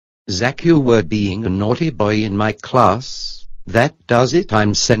Zack, you were being a naughty boy in my class. That does it.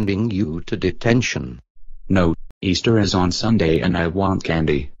 I'm sending you to detention. No, Easter is on Sunday and I want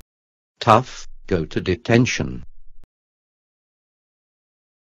candy. Tough, go to detention.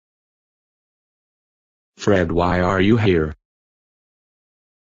 Fred, why are you here?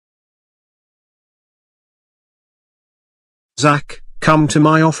 Zack, come to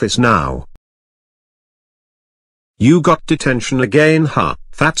my office now. You got detention again, huh?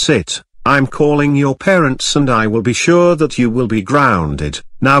 That's it. I'm calling your parents and I will be sure that you will be grounded.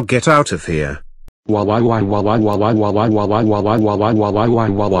 Now get out of here. Son,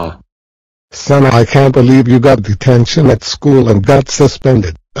 I can't believe you got detention at school and got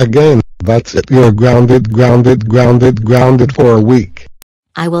suspended. Again, that's it. You're grounded for a week.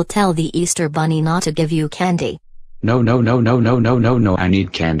 I will tell the Easter Bunny not to give you candy. No, I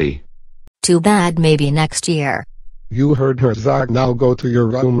need candy. Too bad, maybe next year. You heard her, Zack. Now go to your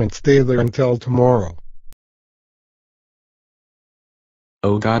room and stay there until tomorrow.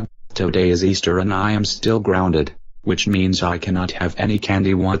 Oh God, today is Easter and I am still grounded, which means I cannot have any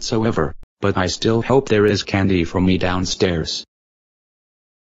candy whatsoever, but I still hope there is candy for me downstairs.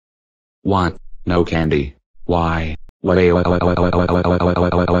 What? No candy? Why?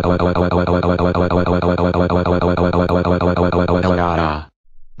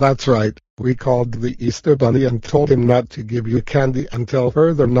 That's right, we called the Easter Bunny and told him not to give you candy until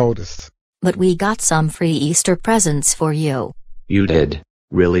further notice. But we got some free Easter presents for you. You did?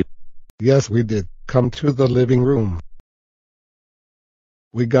 Really? Yes, we did. Come to the living room.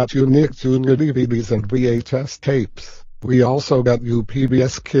 We got you Nick Jr. DVDs and VHS tapes. We also got you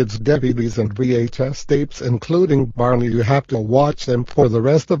PBS Kids DVDs and VHS tapes, including Barney. You have to watch them for the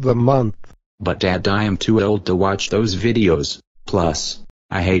rest of the month. But Dad, I am too old to watch those videos. Plus,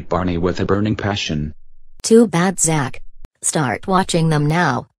 I hate Barney with a burning passion. Too bad, Zack. Start watching them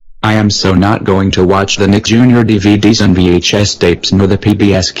now. I am so not going to watch the Nick Jr. DVDs and VHS tapes nor the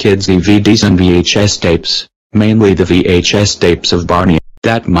PBS Kids DVDs and VHS tapes, mainly the VHS tapes of Barney,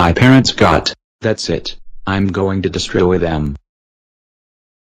 that my parents got. That's it. I'm going to destroy them.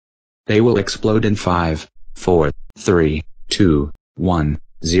 They will explode in 5, 4, 3, 2, 1,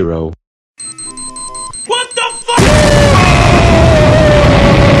 0. What the fuck?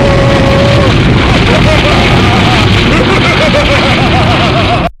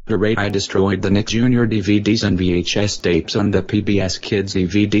 Hooray, I destroyed the Nick Jr. DVDs and VHS tapes on the PBS Kids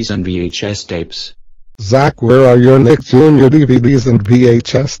DVDs and VHS tapes. Zack, where are your Nick Jr. DVDs and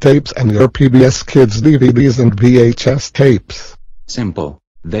VHS tapes and your PBS Kids DVDs and VHS tapes? Simple.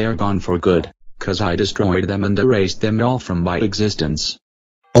 They are gone for good, 'cause I destroyed them and erased them all from my existence.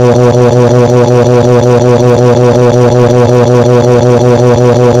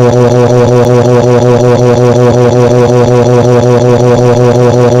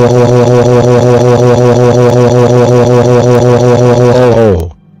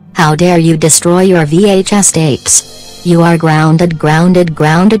 How dare you destroy your VHS tapes? You are grounded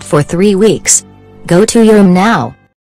for 3 weeks. Go to your room now.